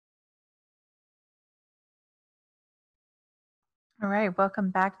All right,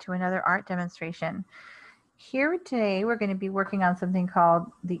 welcome back to another art demonstration. Here today we're going to be working on something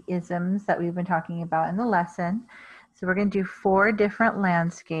called the isms that we've been talking about in the lesson. So we're going to do 4 different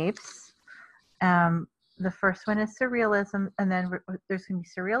landscapes. The first one is Surrealism, and then there's going to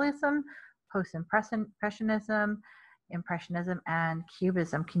be Surrealism, Post-Impressionism, Impressionism, and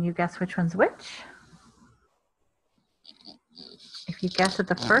Cubism. Can you guess which one's which? If you guess that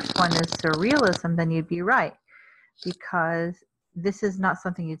the first one is Surrealism, then you'd be right, because this is not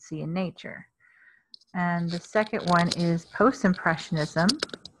something you'd see in nature. And the second one is Post-Impressionism,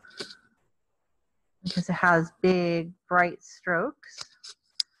 because it has big, bright strokes.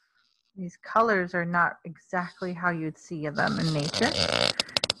 These colors are not exactly how you'd see them in nature.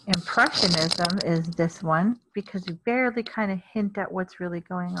 Impressionism is this one, because you barely kind of hint at what's really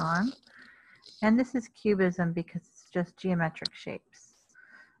going on. And this is Cubism, because it's just geometric shapes.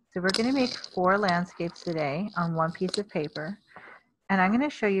 So we're going to make 4 landscapes today on one piece of paper. And I'm going to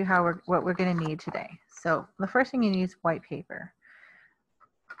show you what we're going to need today. So the first thing you need is white paper.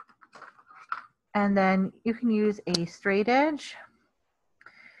 And then you can use a straight edge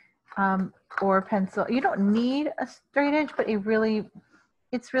or pencil. You don't need a straight edge, but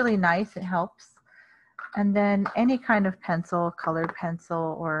it's really nice. It helps. And then any kind of pencil, colored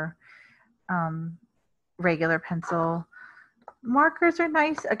pencil or regular pencil. Markers are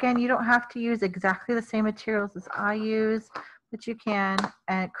nice. Again, you don't have to use exactly the same materials as I use, but you can.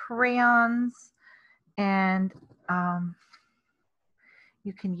 And crayons, and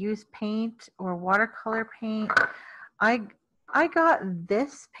you can use paint or watercolor paint. I got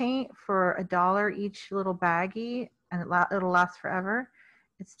this paint for $1 each little baggie, and it'll last forever.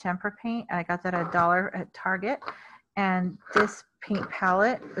 It's tempera paint, and I got that at $1 at Target. And this paint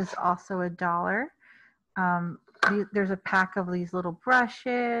palette is also $1. There's a pack of these little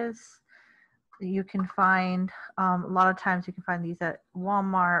brushes. You can find, a lot of times you can find these at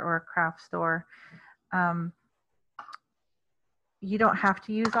Walmart or a craft store. You don't have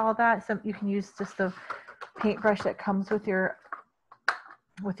to use all that. So you can use just the paintbrush that comes with your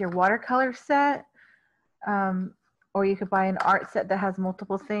watercolor set. Or you could buy an art set that has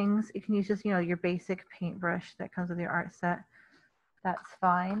multiple things. You can use just, your basic paintbrush that comes with your art set. That's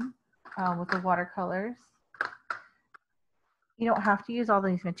fine with the watercolors. You don't have to use all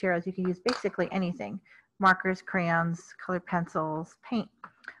these materials. You can use basically anything. Markers, crayons, colored pencils, paint.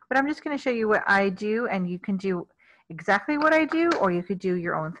 But I'm just going to show you what I do, and you can do exactly what I do, or you could do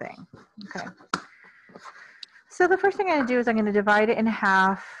your own thing. Okay. So the first thing I'm going to do is I'm going to divide it in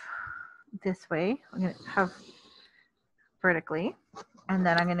half this way. I'm going to have vertically, and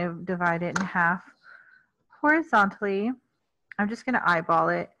then I'm going to divide it in half horizontally. I'm just going to eyeball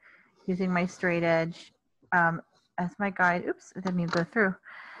it using my straight edge as my guide. Oops, I didn't even go through.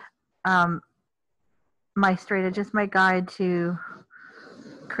 My straight edge is my guide to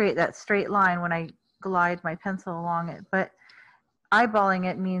create that straight line when I glide my pencil along it. But eyeballing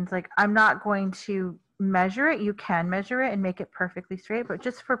it means like I'm not going to measure it. You can measure it and make it perfectly straight, but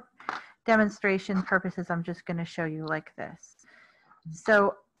just for demonstration purposes, I'm just going to show you like this.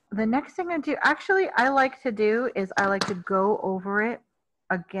 So the next thing I do, actually I like to go over it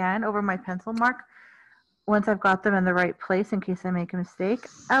again, over my pencil mark. Once I've got them in the right place, in case I make a mistake,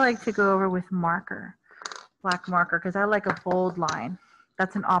 I like to go over with marker, black marker, because I like a bold line.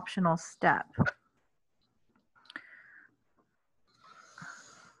 That's an optional step.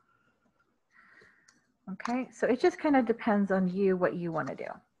 Okay, so it just kind of depends on you, what you want to do.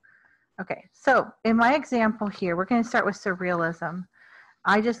 Okay, so in my example here, we're going to start with Surrealism.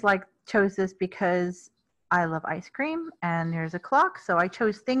 I just chose this because I love ice cream and there's a clock. So I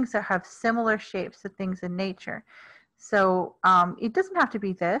chose things that have similar shapes to things in nature. So it doesn't have to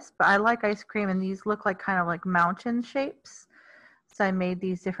be this, but I like ice cream, and these look like kind of like mountain shapes. So I made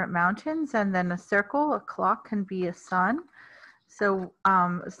these different mountains, and then a circle, a clock can be a sun. So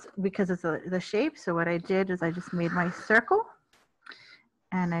because it's the shape, so what I did is I just made my circle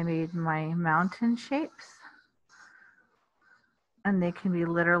and I made my mountain shapes. And they can be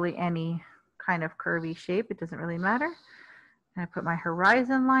literally any kind of curvy shape. It doesn't really matter. And I put my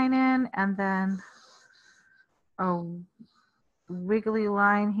horizon line in, and then a wiggly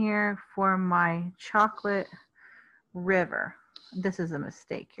line here for my chocolate river. This is a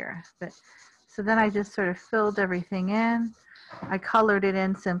mistake here. But, so then I just sort of filled everything in. I colored it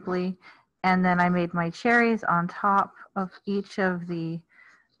in simply, and then I made my cherries on top of each of the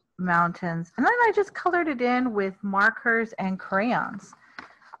mountains. And then I just colored it in with markers and crayons.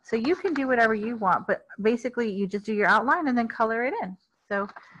 So you can do whatever you want, but basically you just do your outline and then color it in. So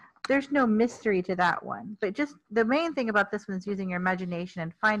there's no mystery to that one. But just the main thing about this one is using your imagination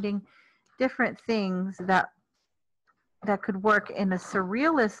and finding different things that that could work in a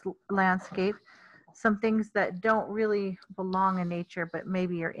surrealist landscape, some things that don't really belong in nature but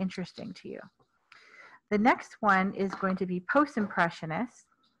maybe are interesting to you. The next one is going to be Post-Impressionist.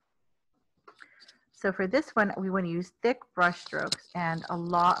 So for this one, we want to use thick brush strokes and a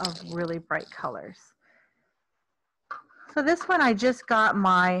lot of really bright colors. So this one, I just got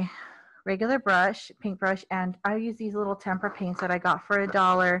my regular brush, paintbrush, and I use these little tempera paints that I got for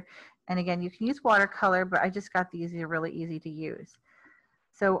 $1. And again, you can use watercolor, but I just got these. They're really easy to use.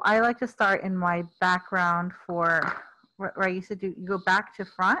 So I like to start in my background for where I used to do, you go back to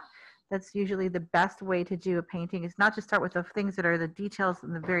front. That's usually the best way to do a painting, is not to start with the things that are the details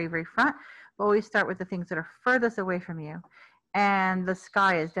in the very, very front, but always start with the things that are furthest away from you. And the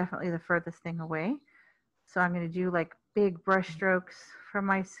sky is definitely the furthest thing away. So I'm going to do like big brush strokes for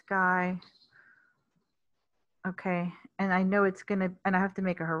my sky. Okay, and I know it's going to, and I have to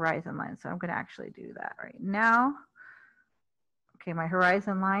make a horizon line, so I'm going to actually do that right now. Okay, my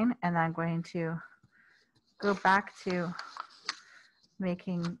horizon line, and I'm going to go back to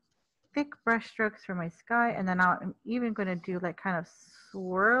making thick brush strokes for my sky, and then I'm even going to do like kind of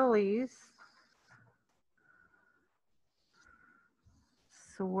swirly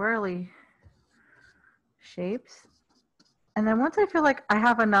shapes. And then once I feel like I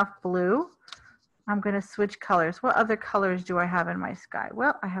have enough blue, I'm going to switch colors. What other colors do I have in my sky?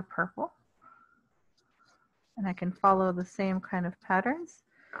 Well, I have purple, and I can follow the same kind of patterns.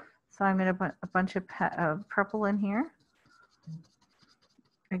 So I'm going to put a bunch of purple in here.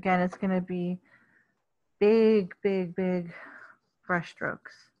 Again, it's going to be big, big, big brush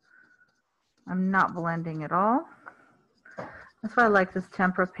strokes. I'm not blending at all. That's why I like this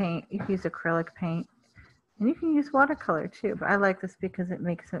tempera paint. You can use acrylic paint, and you can use watercolor too, but I like this because it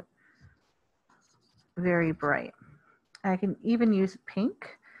makes it very bright. I can even use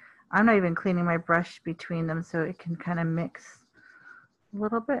pink. I'm not even cleaning my brush between them, so it can kind of mix a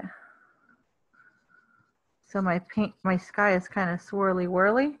little bit. So my sky is kind of swirly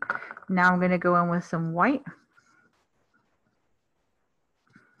whirly. Now I'm going to go in with some white.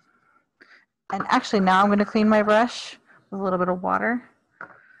 And actually now I'm going to clean my brush with a little bit of water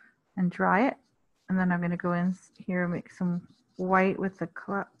and dry it. And then I'm going to go in here and make some white with the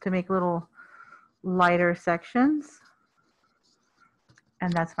to make little lighter sections.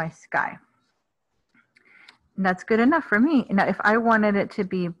 And that's my sky. And that's good enough for me. Now, if I wanted it to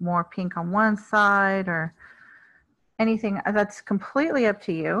be more pink on one side or anything, that's completely up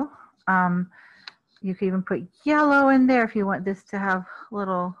to you. You can even put yellow in there if you want this to have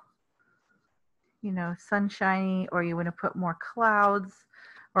little, you know, sunshiny, or you want to put more clouds,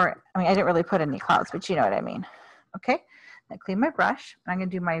 or, I mean, I didn't really put any clouds, but you know what I mean. Okay, I clean my brush. I'm going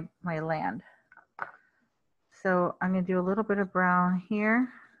to do my land. So I'm going to do a little bit of brown here.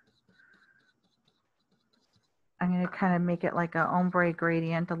 I'm going to kind of make it like an ombre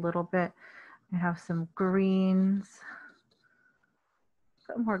gradient a little bit. I have some greens.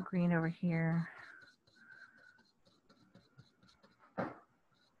 Put more green over here.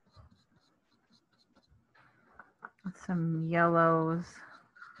 Some yellows.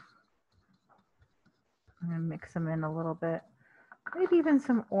 I'm going to mix them in a little bit. Maybe even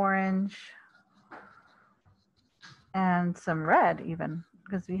some orange and some red even,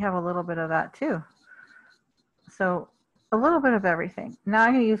 because we have a little bit of that too. So a little bit of everything. Now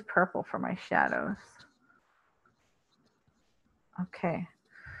I'm going to use purple for my shadows. Okay,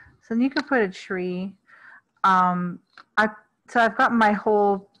 so you could put a tree. So I've got my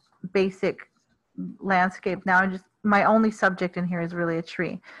whole basic landscape now. Just my only subject in here is really a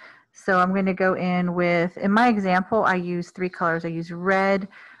tree. So I'm going to go in with, in my example, I use 3 colors. I use red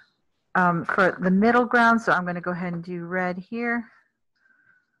for the middle ground. So I'm going to go ahead and do red here.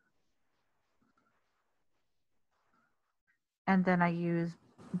 And then I use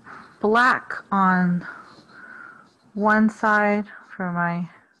black on one side for my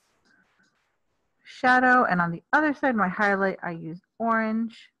shadow, and on the other side, my highlight, I use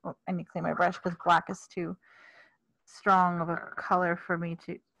orange. Oh, I need to clean my brush because black is too strong of a color for me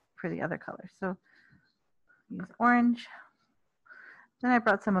for the other color. So use orange. Then I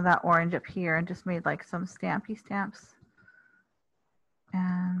brought some of that orange up here and just made like some stampy stamps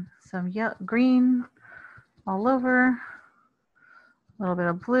and some yellow, green all over, a little bit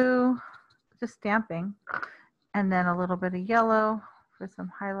of blue, just stamping, and then a little bit of yellow for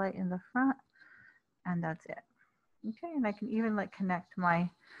some highlight in the front, and that's it. Okay, and I can even like connect my,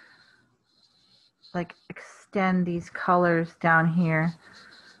 like extend these colors down here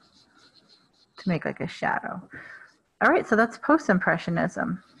to make like a shadow. All right, so that's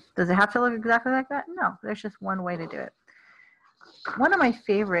Post-Impressionism. Does it have to look exactly like that? No, there's just one way to do it. One of my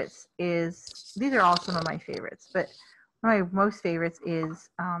favorites is, these are all some of my favorites, but one of my most favorites is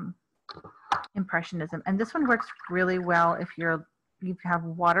Impressionism. And this one works really well if you have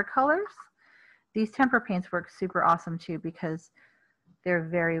watercolors. These tempera paints work super awesome too because they're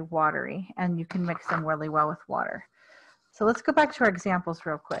very watery and you can mix them really well with water. So let's go back to our examples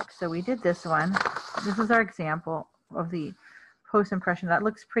real quick. So we did this one. This is our example of the post-impression. That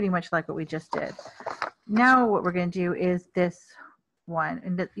looks pretty much like what we just did. Now what we're going to do is this one.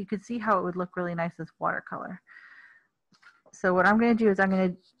 And you can see how it would look really nice as watercolor. So what I'm going to do is I'm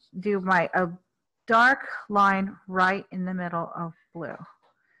going to do a dark line right in the middle of blue.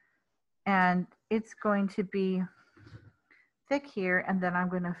 And it's going to be thick here, and then I'm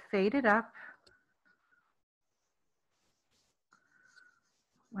going to fade it up.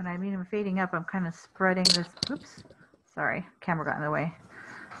 When I mean I'm fading up, I'm kind of spreading this. Oops, sorry, camera got in the way.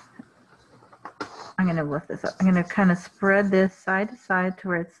 I'm going to lift this up. I'm going to kind of spread this side to side to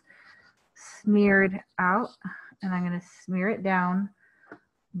where it's smeared out, and I'm going to smear it down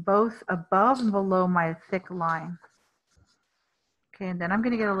both above and below my thick line. Okay, and then I'm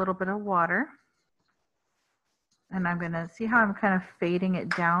going to get a little bit of water. And I'm going to see how I'm kind of fading it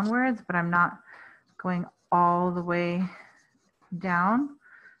downwards, but I'm not going all the way down.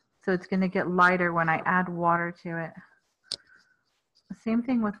 So it's going to get lighter when I add water to it. The same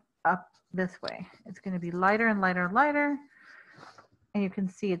thing with up this way. It's going to be lighter and lighter and lighter. And you can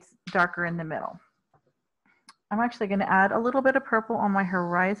see it's darker in the middle. I'm actually going to add a little bit of purple on my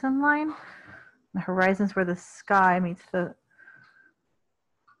horizon line. The horizon is where the sky meets the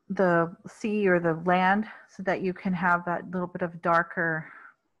sea or the land, so that you can have that little bit of darker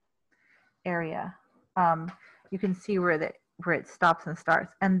area. You can see where it stops and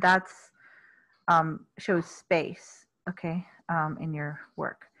starts, and that's shows space, okay, in your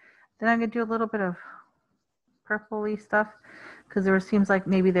work. Then I'm going to do a little bit of purpley stuff because there seems like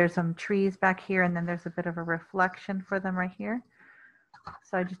maybe there's some trees back here, and then there's a bit of a reflection for them right here.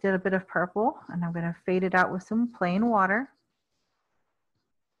 So I just did a bit of purple, and I'm going to fade it out with some plain water.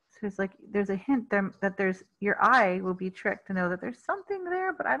 There's a hint there that your eye will be tricked to know that there's something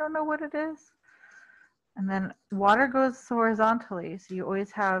there, but I don't know what it is. And then water goes horizontally, so you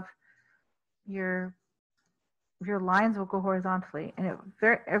always have your lines will go horizontally, and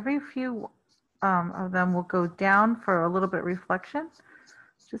every few of them will go down for a little bit of reflection.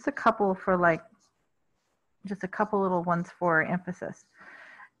 Just a couple just a couple little ones for emphasis.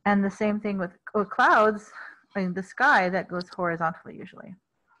 And the same thing with clouds, the sky, that goes horizontally usually.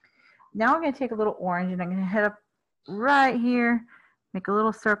 Now I'm going to take a little orange and I'm going to head up right here, make a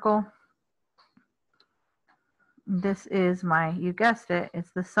little circle. This is you guessed it,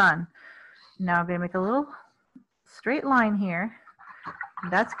 it's the sun. Now I'm going to make a little straight line here.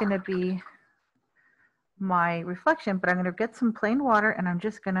 That's going to be my reflection, but I'm going to get some plain water and I'm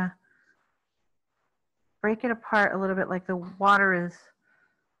just going to break it apart a little bit like the water is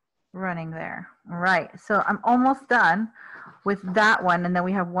running there. All right, so I'm almost done with that one, and then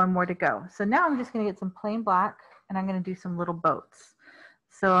we have one more to go. So now I'm just going to get some plain black, and I'm going to do some little boats.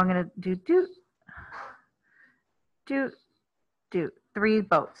 So I'm going to do three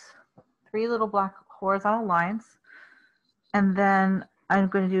boats, 3 little black horizontal lines, and then I'm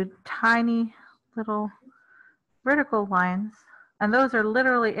going to do tiny little vertical lines, and those are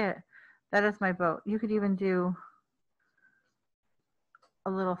literally it. That is my boat. You could even do a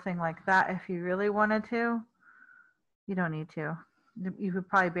little thing like that if you really wanted to. You don't need to. You could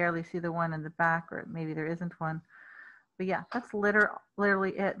probably barely see the one in the back, or maybe there isn't one. But yeah, that's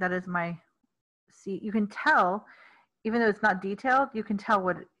literally it. That is my seat. You can tell, even though it's not detailed, you can tell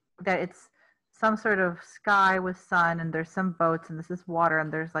that it's some sort of sky with sun, and there's some boats, and this is water,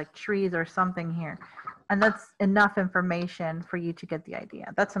 and there's like trees or something here. And that's enough information for you to get the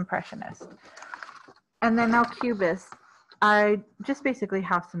idea. That's Impressionist. And then now Cubist. I just basically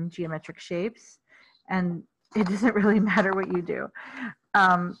have some geometric shapes, and it doesn't really matter what you do.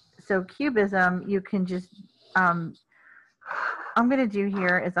 So Cubism, you can just, I'm going to do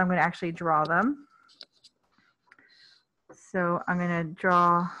here is I'm going to actually draw them. So I'm going to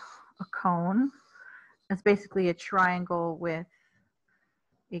draw a cone. It's basically a triangle with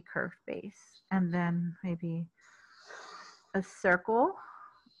a curved base, and then maybe a circle,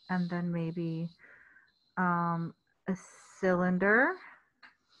 and then maybe a cylinder.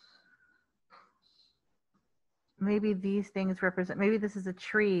 Maybe these things represent, maybe this is a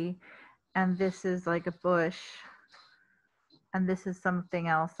tree, and this is like a bush, and this is something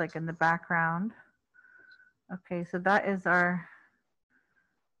else like in the background. Okay, so that is our,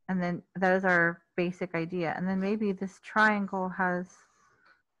 and then that is our basic idea. And then maybe this triangle has,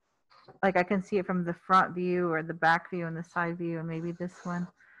 like I can see it from the front view or the back view and the side view, and maybe this one.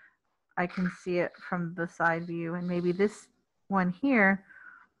 I can see it from the side view, and maybe this one here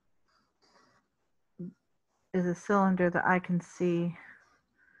is a cylinder that I can see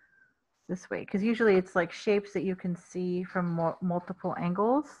this way, because usually it's like shapes that you can see from multiple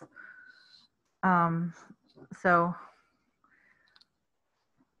angles. So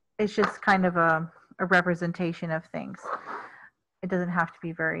it's just kind of a representation of things. It doesn't have to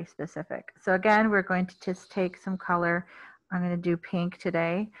be very specific. So again, we're going to just take some color. I'm going to do pink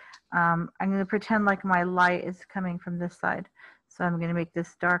today. I'm going to pretend like my light is coming from this side. So I'm going to make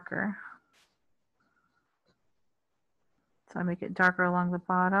this darker. So I make it darker along the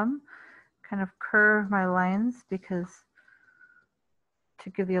bottom, kind of curve my lines because to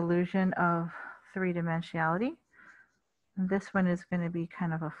give the illusion of three-dimensionality. And this one is going to be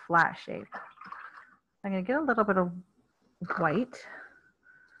kind of a flat shape. I'm going to get a little bit of white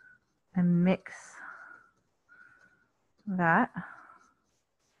and mix that.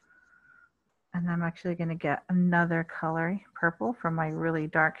 And I'm actually going to get another color, purple, from my really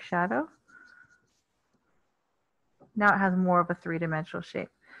dark shadow. Now it has more of a three-dimensional shape.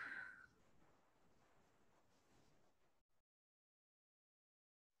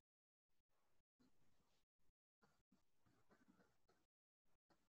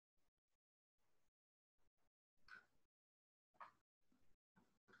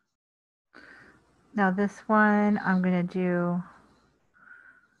 Now this one, I'm going to do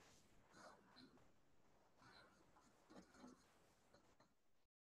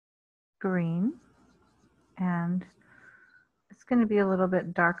green, and it's going to be a little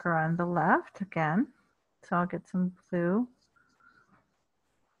bit darker on the left again. So I'll get some blue.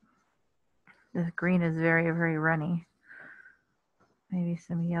 This green is very, very runny. Maybe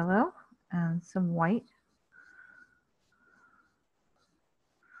some yellow and some white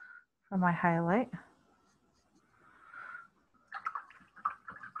for my highlight.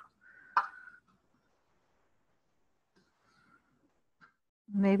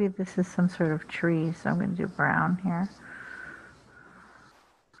 Maybe this is some sort of tree, so I'm going to do brown here.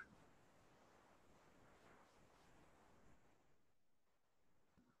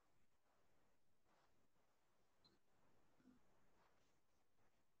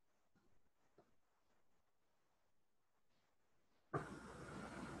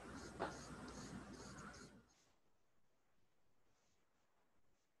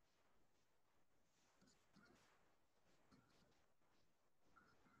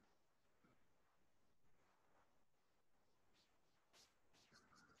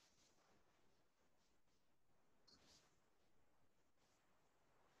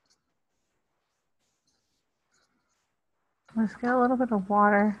 Let's get a little bit of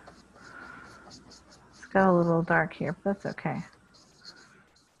water. It's got a little dark here, but that's okay.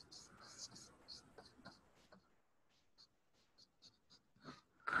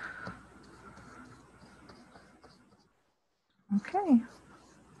 Okay.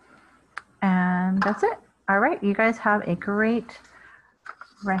 And that's it. All right, you guys have a great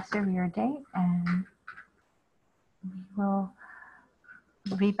rest of your day, and we will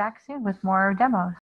be back soon with more demos.